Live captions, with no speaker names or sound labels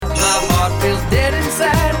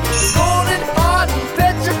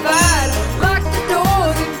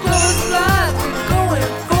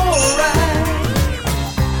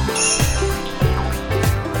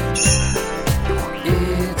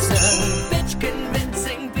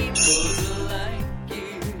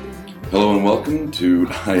welcome to,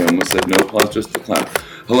 I almost said no applause, just the clap.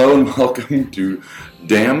 Hello and welcome to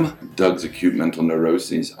Damn Doug's Acute Mental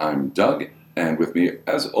Neuroses. I'm Doug, and with me,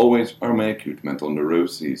 as always, are my acute mental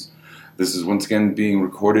neuroses. This is once again being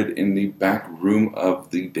recorded in the back room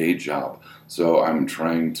of the day job. So I'm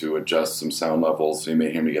trying to adjust some sound levels, so you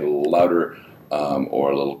may hear me get a little louder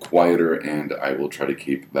or a little quieter, and I will try to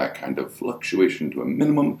keep that kind of fluctuation to a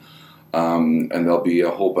minimum. And there'll be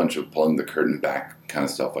a whole bunch of pulling the curtain back kind of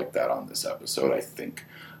stuff like that on this episode, I think.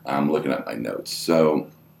 I'm looking at my notes. So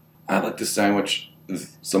I'd like to sandwich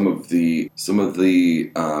some of the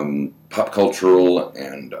pop cultural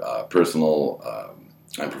and personal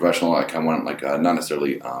and professional. I kind of want like not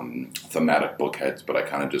necessarily thematic book heads, but I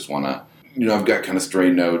kind of just want to, I've got kind of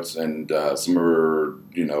stray notes, and some are,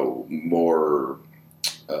 more,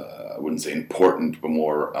 I wouldn't say important, but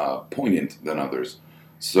more poignant than others.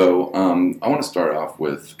 So I want to start off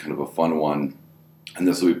with kind of a fun one, and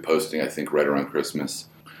this will be posting, I think, right around Christmas.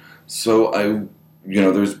 So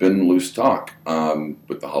there's been loose talk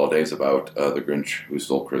with the holidays about The Grinch Who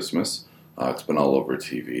Stole Christmas. It's been all over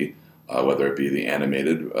TV, whether it be the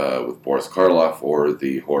animated with Boris Karloff or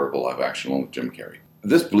the horrible live-action one with Jim Carrey.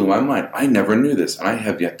 This blew my mind. I never knew this, and I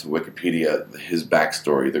have yet to Wikipedia his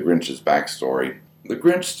backstory, the Grinch's backstory. The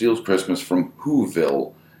Grinch steals Christmas from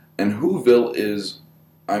Whoville, and Whoville is...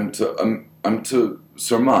 I'm to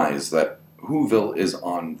surmise that Whoville is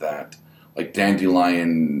on that like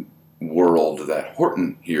dandelion world that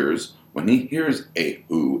Horton hears when he hears a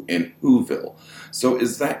Who in Whoville. So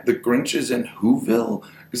is that the Grinch is in Whoville?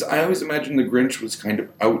 Because I always imagined the Grinch was kind of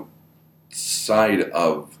outside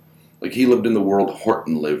of, like he lived in the world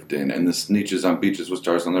Horton lived in, and the Sneetches on beaches with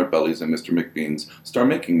stars on their bellies and Mr. McBean's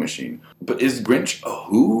star-making machine. But is Grinch a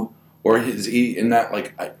Who? Or is he in that,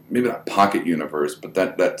 like, maybe not pocket universe, but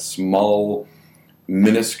that small,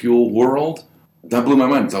 minuscule world? That blew my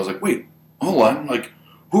mind. Because I was like, wait, hold on. Like,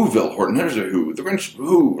 Whoville, Horton, there's a Who. The Grinch,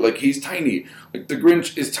 Who? Like, he's tiny. Like, the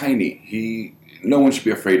Grinch is tiny. No one should be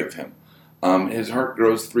afraid of him. His heart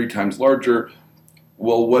grows 3 times larger.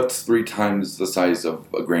 Well, what's 3 times the size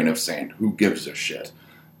of a grain of sand? Who gives a shit?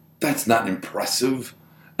 That's not impressive.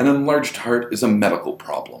 An enlarged heart is a medical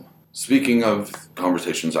problem. Speaking of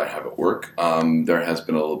conversations I have at work, there has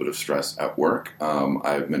been a little bit of stress at work.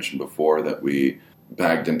 I've mentioned before that we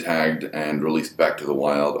bagged and tagged and released back to the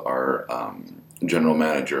wild our general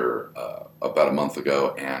manager about a month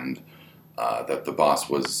ago, and that the boss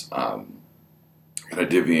was kind of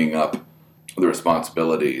divvying up the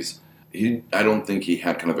responsibilities. I don't think he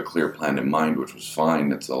had kind of a clear plan in mind, which was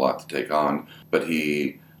fine. It's a lot to take on. But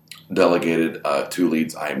he delegated 2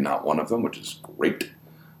 leads. I am not one of them, which is great.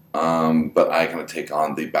 But I kind of take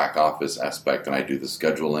on the back office aspect, and I do the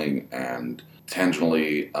scheduling and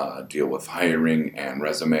tangentially deal with hiring and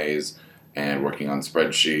resumes and working on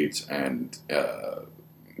spreadsheets and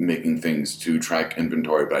making things to track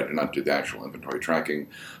inventory, but I do not do the actual inventory tracking.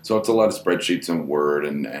 So it's a lot of spreadsheets and Word,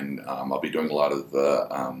 and I'll be doing a lot of the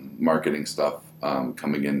marketing stuff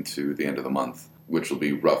coming into the end of the month, which will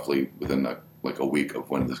be roughly within a week of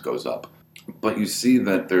when this goes up. But you see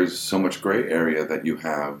that there's so much gray area that you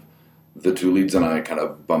have the 2 leads and I kind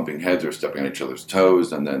of bumping heads or stepping on each other's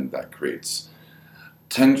toes, and then that creates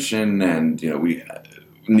tension, and, we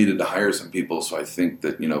needed to hire some people, so I think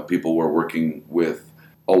that, people were working with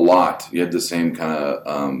a lot. You had the same kind of,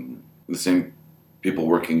 the same people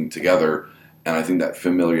working together, and I think that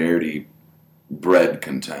familiarity bred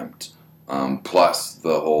contempt, plus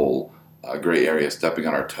the whole gray area stepping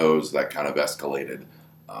on our toes, that kind of escalated.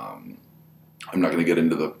 I'm not going to get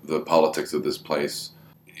into the politics of this place.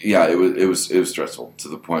 Yeah, it was stressful to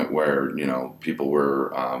the point where, people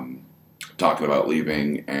were talking about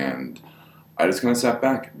leaving, and I just kind of sat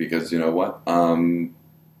back because, you know what?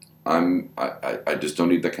 I just don't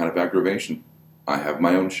need that kind of aggravation. I have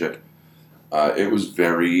my own shit. It was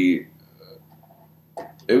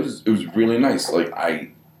really nice. Like,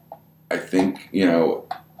 I think, a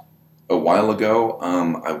while ago,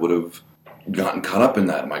 I would have gotten caught up in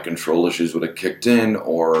that. My control issues would have kicked in,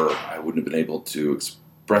 or I wouldn't have been able to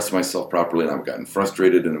express myself properly, and I would have gotten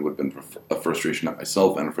frustrated, and it would have been a frustration at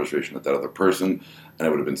myself and a frustration at that other person, and I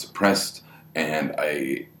would have been suppressed, and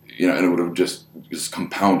and it would have just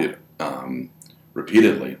compounded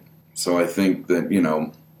repeatedly. So I think that,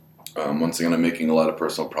 once again, I'm making a lot of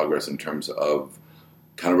personal progress in terms of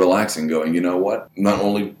kind of relaxing, going, you know what? Not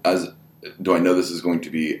only do I know this is going to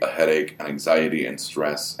be a headache and anxiety and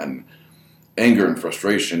stress and anger and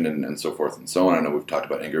frustration and so forth and so on. I know we've talked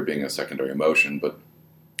about anger being a secondary emotion, but,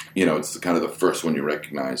 it's kind of the first one you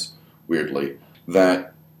recognize, weirdly,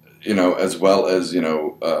 that, as well as,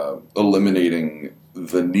 eliminating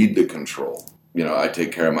the need to control. I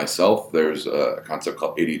take care of myself. There's a concept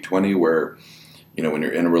called 80-20 where, when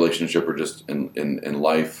you're in a relationship or just in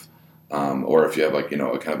life, or if you have like, a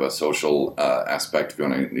kind of a social aspect, if you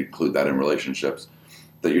want to include that in relationships,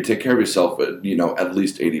 that you take care of yourself at, at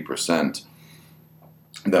least 80%.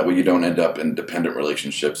 That way you don't end up in dependent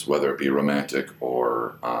relationships, whether it be romantic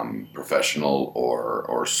or professional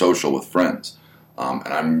or social with friends.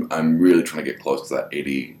 And I'm really trying to get close to that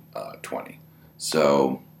 80-20.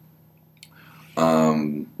 So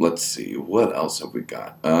let's see, what else have we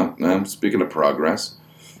got? Speaking of progress,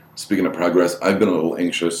 I've been a little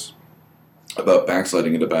anxious about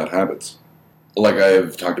backsliding into bad habits. Like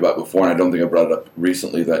I've talked about before, and I don't think I brought it up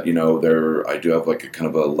recently, that I do have like a kind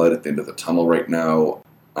of a light at the end of the tunnel right now.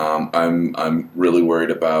 I'm really worried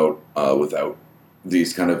about without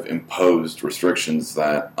these kind of imposed restrictions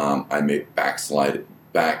that I may backslide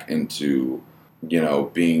back into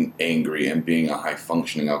being angry and being a high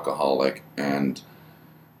functioning alcoholic, and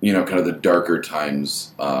kind of the darker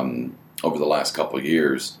times over the last couple of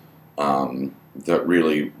years that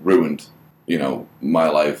really ruined my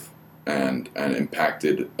life and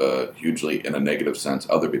impacted hugely in a negative sense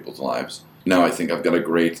other people's lives. Now I think I've got a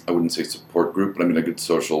great, I wouldn't say support group, but a good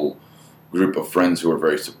social group of friends who are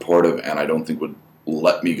very supportive, and I don't think would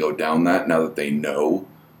let me go down that now that they know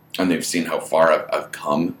and they've seen how far I've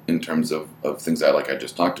come in terms of things I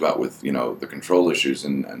just talked about with the control issues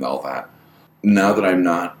and all that. Now that I'm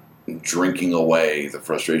not drinking away the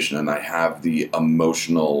frustration and I have the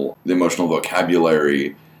emotional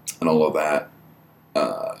vocabulary and all of that,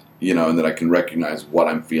 and that I can recognize what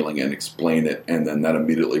I'm feeling and explain it, and then that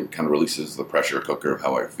immediately kind of releases the pressure cooker of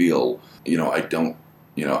how I feel. I don't,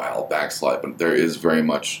 I'll backslide, but there is very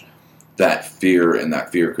much that fear, and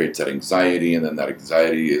that fear creates that anxiety, and then that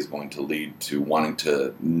anxiety is going to lead to wanting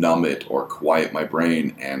to numb it or quiet my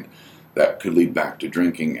brain, and that could lead back to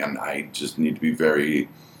drinking, and I just need to be very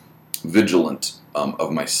vigilant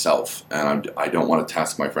of myself, and I don't want to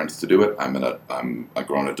task my friends to do it. I'm a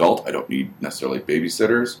grown adult. I don't need necessarily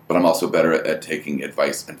babysitters, but I'm also better at taking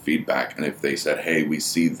advice and feedback, and if they said, hey, we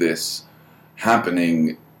see this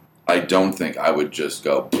happening, I don't think I would just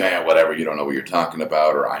go, yeah, whatever, you don't know what you're talking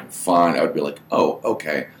about, or I'm fine. I would be like, oh,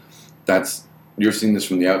 okay, you're seeing this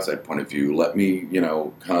from the outside point of view. Let me,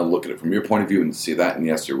 kind of look at it from your point of view and see that, and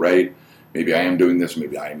yes, you're right. Maybe I am doing this,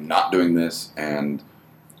 maybe I am not doing this, and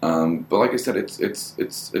but like I said, it's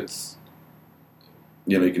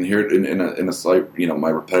you can hear it in a slight, my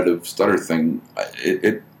repetitive stutter thing.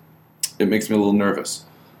 It makes me a little nervous.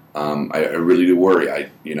 I really do worry. I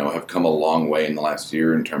have come a long way in the last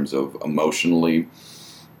year in terms of emotionally,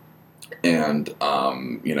 and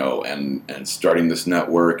and starting this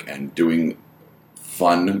network and doing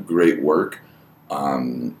fun, great work,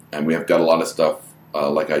 and we have got a lot of stuff.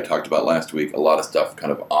 Like I talked about last week, a lot of stuff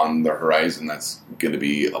kind of on the horizon that's going to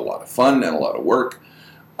be a lot of fun and a lot of work,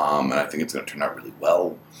 and I think it's going to turn out really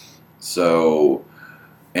well. So,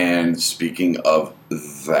 and speaking of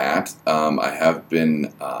that, I have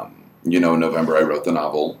been, in November I wrote the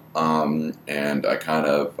novel, and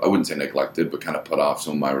I wouldn't say neglected, but kind of put off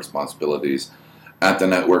some of my responsibilities at the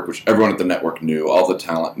network, which everyone at the network knew, all the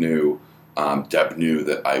talent knew. Deb knew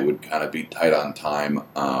that I would kind of be tight on time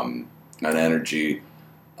and energy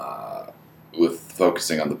with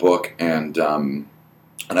focusing on the book, and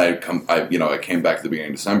I came back at the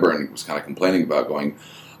beginning of December and was kind of complaining about going,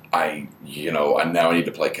 I need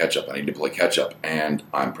to play catch up. And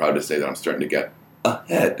I'm proud to say that I'm starting to get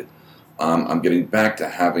ahead. I'm getting back to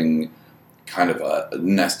having kind of a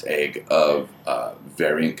nest egg of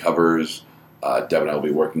variant covers. Deb and I will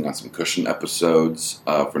be working on some cushion episodes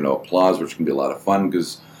for No Applause, which can be a lot of fun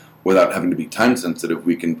because without having to be time sensitive,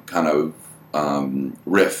 we can kind of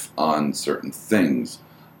riff on certain things.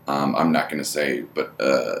 I'm not going to say, but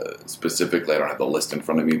specifically, I don't have the list in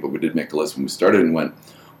front of me, but we did make a list when we started and went,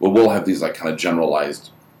 well, we'll have these like kind of generalized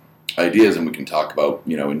ideas, and we can talk about,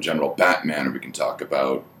 in general Batman, or we can talk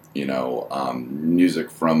about,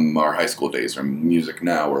 music from our high school days, or music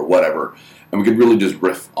now, or whatever, and we could really just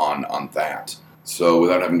riff on that. So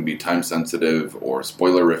without having to be time sensitive or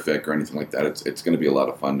spoilerific or anything like that, it's going to be a lot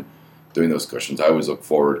of fun doing those cushions. I always look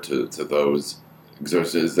forward to those.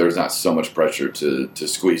 There's not so much pressure to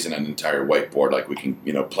squeeze in an entire whiteboard. Like we can,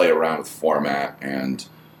 play around with format and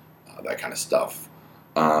that kind of stuff.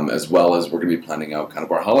 As well as we're going to be planning out kind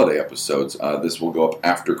of our holiday episodes. This will go up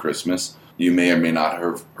after Christmas. You may or may not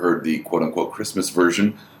have heard the quote-unquote Christmas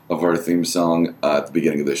version of our theme song at the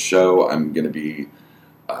beginning of this show. I'm going to be,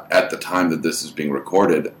 at the time that this is being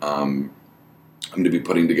recorded, I'm going to be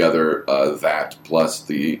putting together that plus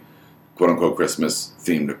the quote-unquote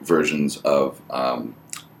Christmas-themed versions of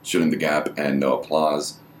Shooting the Gap and No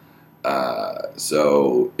Applause.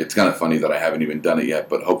 So it's kind of funny that I haven't even done it yet,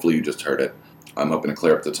 but hopefully you just heard it. I'm hoping to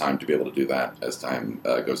clear up the time to be able to do that as time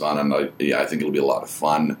goes on, and I think it'll be a lot of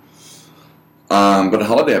fun. But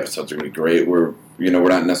holiday episodes are going to be great. We're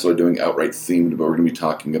not necessarily doing outright themed, but we're going to be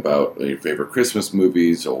talking about your favorite Christmas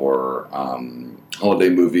movies, or holiday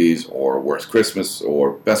movies, or worst Christmas,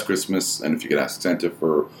 or best Christmas. And if you could ask Santa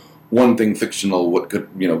for one thing fictional, what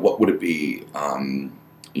would it be?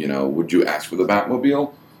 Would you ask for the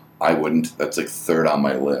Batmobile? I wouldn't. That's like third on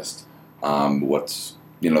my list. What's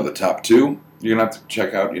the top two? You're gonna have to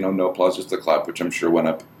check out. No Applause, Just a Clap, which I'm sure went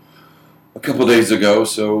up a couple days ago.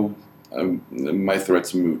 So. My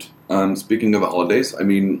threat's moot. Speaking of holidays,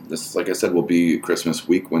 this, like I said, will be Christmas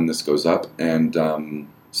week when this goes up, and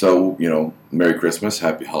so Merry Christmas,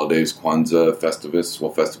 Happy Holidays, Kwanzaa, Festivus.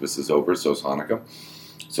 Well, Festivus is over, so is Hanukkah.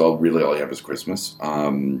 So all you have is Christmas,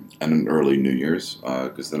 and an early New Year's,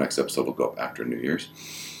 because the next episode will go up after New Year's.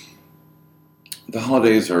 The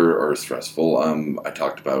holidays are stressful. I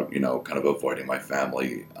talked about kind of avoiding my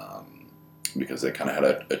family because they kind of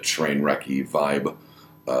had a train wrecky vibe.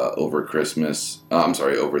 Over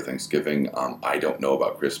Thanksgiving. I don't know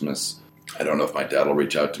about Christmas. I don't know if my dad will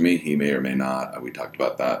reach out to me. He may or may not. We talked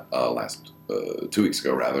about that 2 weeks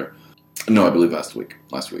ago, rather. No, I believe last week.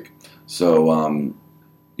 So, I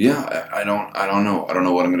don't know. I don't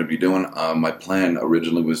know what I'm going to be doing. My plan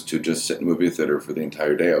originally was to just sit in a movie theater for the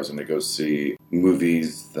entire day. I was going to go see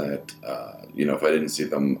movies that, if I didn't see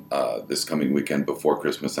them this coming weekend before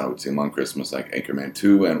Christmas, I would see them on Christmas, like Anchorman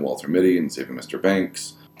 2 and Walter Mitty and Saving Mr.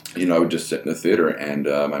 Banks. I would just sit in the theater, and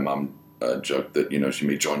my mom joked that, she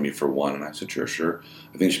may join me for one, and I said, sure.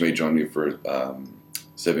 I think she may join me for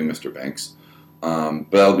Saving Mr. Banks.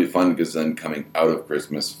 But that'll be fun, because then coming out of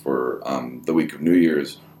Christmas for the week of New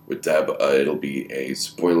Year's with Deb, it'll be a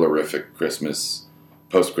spoilerific Christmas,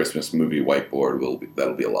 post-Christmas movie whiteboard.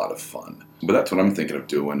 That'll be a lot of fun. But that's what I'm thinking of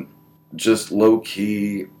doing. Just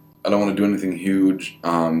low-key. I don't want to do anything huge.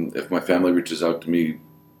 If my family reaches out to me,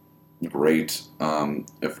 great.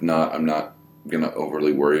 If not, I'm not going to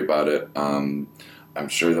overly worry about it. I'm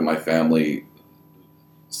sure that my family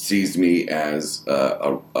sees me as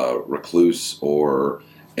a recluse or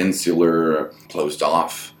insular, closed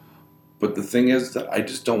off. But the thing is that I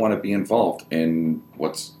just don't want to be involved in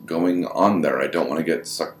what's going on there. I don't want to get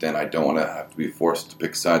sucked in. I don't want to have to be forced to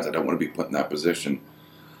pick sides. I don't want to be put in that position.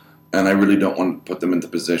 And I really don't want to put them in the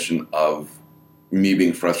position of me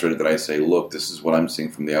being frustrated that I say, look, this is what I'm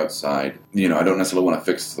seeing from the outside. I don't necessarily want to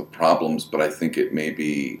fix the problems, but I think it may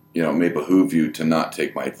behoove you to not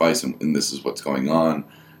take my advice, and this is what's going on.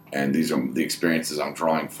 And these are the experiences I'm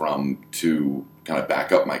drawing from to kind of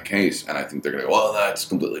back up my case. And I think they're going to go, well, that's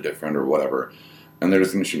completely different or whatever. And they're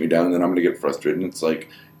just going to shoot me down, and then I'm going to get frustrated. And it's like,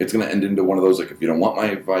 it's going to end into one of those, like, if you don't want my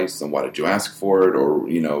advice, then why did you ask for it? Or,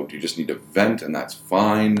 do you just need to vent, and that's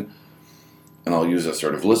fine. And I'll use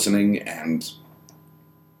assertive listening, and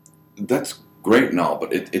that's great and all,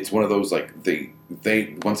 but it's one of those, like, they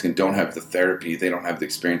once again don't have the therapy, they don't have the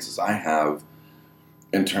experiences I have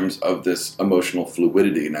in terms of this emotional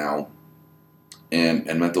fluidity now and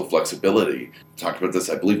mental flexibility. Talked about this,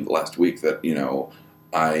 I believe, last week, that,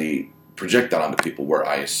 I project that onto people where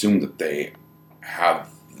I assume that they have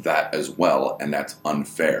that as well, and that's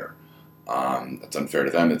unfair. That's unfair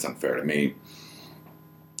to them, it's unfair to me.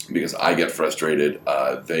 Because I get frustrated,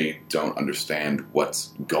 they don't understand what's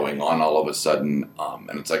going on all of a sudden,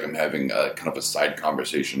 and it's like I'm having a kind of a side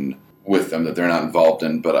conversation with them that they're not involved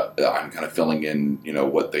in, but I'm kind of filling in,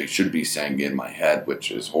 what they should be saying in my head,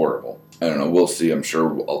 which is horrible. I don't know, we'll see. I'm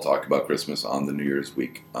sure I'll talk about Christmas on the New Year's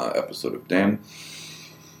week episode of Damn.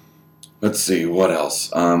 Let's see, what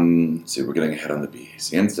else? We're getting ahead on the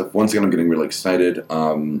BAC and stuff. Once again, I'm getting really excited.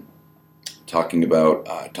 Talked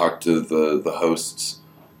to the hosts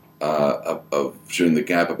of Shooting the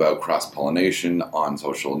Gap about cross-pollination on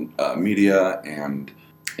social media, and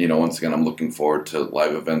once again, I'm looking forward to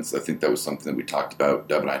live events. I think that was something that we talked about,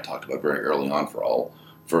 Deb and I talked about very early on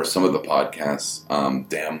for some of the podcasts.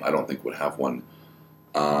 Damn, I don't think would have one,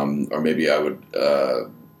 or maybe I would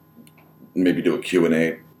maybe do a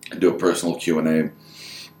Q&A, do a personal Q&A,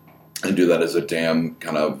 and do that as a Damn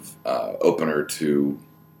kind of opener to,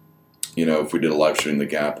 if we did a live Shooting the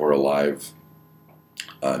Gap or a live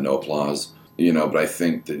No Applause, but I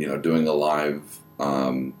think that, doing a live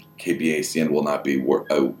KBACN will not be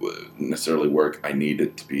necessarily work. I need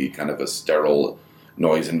it to be kind of a sterile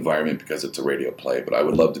noise environment because it's a radio play, but I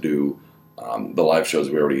would love to do the live shows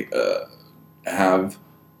we already have,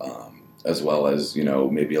 as well as,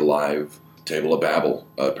 maybe a live Table of Babel,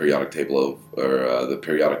 periodic table of, or the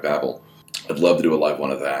periodic Babel. I'd love to do a live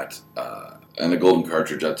one of that. And the golden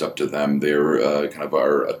cartridge, that's up to them. They're kind of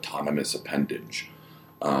our autonomous appendage.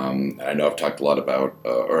 And I know I've talked a lot about,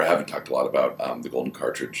 or I haven't talked a lot about the golden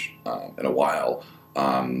cartridge in a while.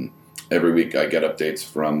 Every week I get updates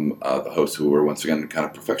from the hosts who are, once again, kind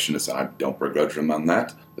of perfectionists, and I don't begrudge them on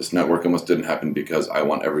that. This network almost didn't happen because I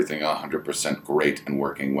want everything 100% great and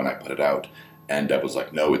working when I put it out. And I was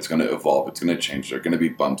like, no, it's going to evolve. It's going to change. There are going to be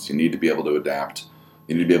bumps. You need to be able to adapt.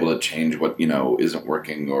 You need to be able to change what, isn't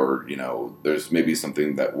working, or, there's maybe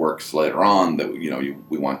something that works later on that,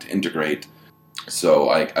 we want to integrate. So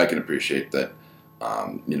I can appreciate that,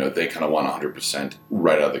 they kind of want 100%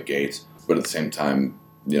 right out of the gate. But at the same time,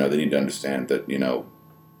 they need to understand that,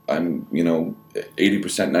 I'm, 80%,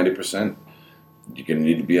 90%. You're going to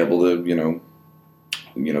need to be able to,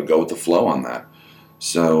 go with the flow on that.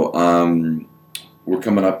 So we're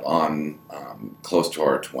coming up on close to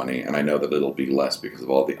our 20, and I know that it'll be less because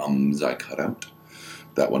of all the ums I cut out.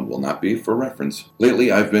 That one will not be for reference.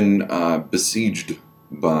 Lately, I've been besieged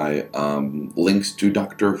by links to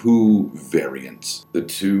Doctor Who variants. The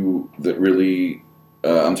three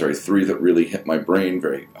that really hit my brain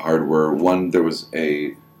very hard were, one, there was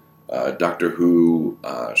a Doctor Who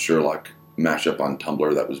Sherlock mashup on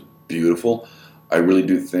Tumblr that was beautiful. I really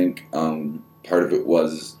do think part of it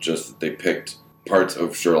was just that they picked parts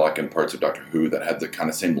of Sherlock and parts of Doctor Who that had the kind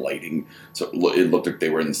of same lighting, so it looked like they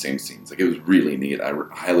were in the same scenes. Like, it was really neat. I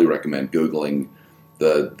highly recommend Googling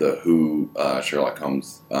the Who Sherlock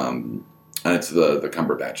Holmes, and it's the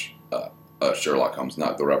Cumberbatch Sherlock Holmes,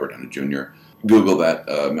 not the Robert Downey Jr. Google that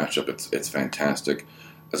mashup; it's fantastic.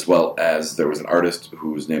 As well as there was an artist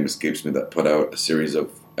whose name escapes me that put out a series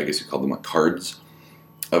of, I guess you call them cards,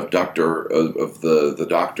 of the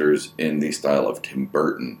Doctors in the style of Tim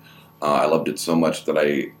Burton. I loved it so much that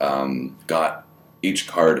I got each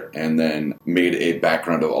card and then made a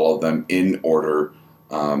background of all of them in order.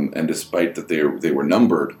 And despite that they were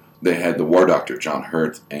numbered, they had the War Doctor, John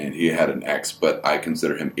Hurt, and he had an X, but I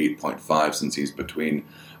consider him 8.5 since he's between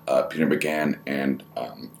Peter McGann and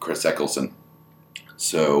Chris Eccleston.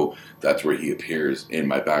 So that's where he appears in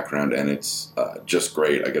my background, and it's just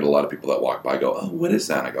great. I get a lot of people that walk by go, oh, what is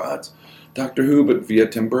that? And I go, oh, it's Doctor Who, but via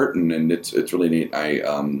Tim Burton, and it's really neat.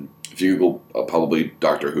 If you Google probably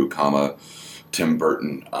Doctor Who, Tim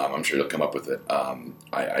Burton, I'm sure you'll come up with it.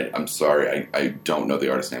 I'm sorry, I don't know the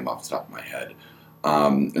artist's name off the top of my head.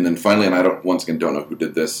 And then finally, and I don't know who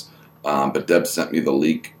did this, but Deb sent me the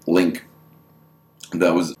link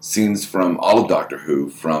that was scenes from all of Doctor Who,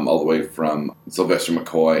 from all the way from Sylvester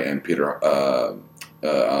McCoy and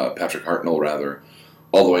Patrick Hartnell, rather,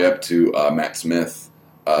 all the way up to Matt Smith,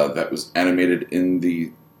 that was animated in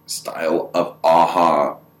the style of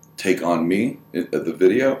Aha Take On Me, the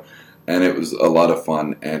video, and it was a lot of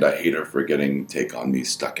fun, and I hate her for getting Take On Me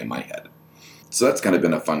stuck in my head. So that's kind of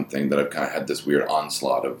been a fun thing that I've kind of had this weird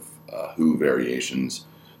onslaught of Who variations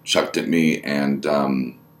chucked at me, and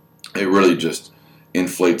it really just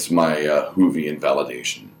inflates my Whovian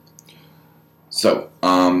validation. So,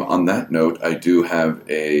 on that note, I do have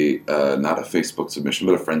not a Facebook submission,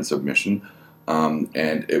 but a friend submission,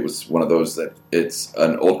 and it was one of those that it's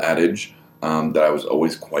an old adage that I was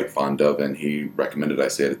always quite fond of, and he recommended I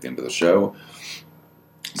say it at the end of the show.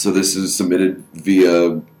 So this is submitted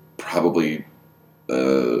via probably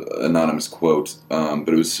anonymous quote, but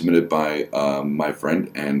it was submitted by my friend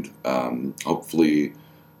and hopefully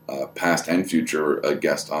past and future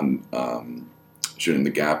guest on Shooting the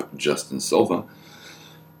Gap, Justin Silva.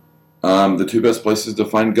 The two best places to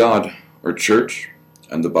find God are church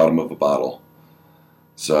and the bottom of a bottle.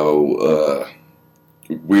 So,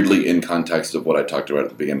 weirdly in context of what I talked about at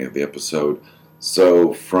the beginning of the episode.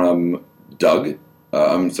 So, from Doug,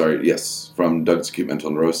 from Doug's Acute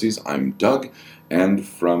Mental Neuroses, I'm Doug, and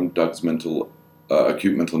from Doug's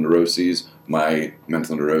Acute Mental Neuroses, my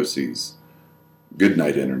mental neuroses. Good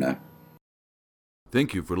night, Internet.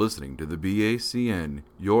 Thank you for listening to the BACN,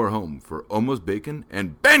 your home for Almost Bacon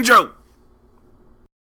and Banjo!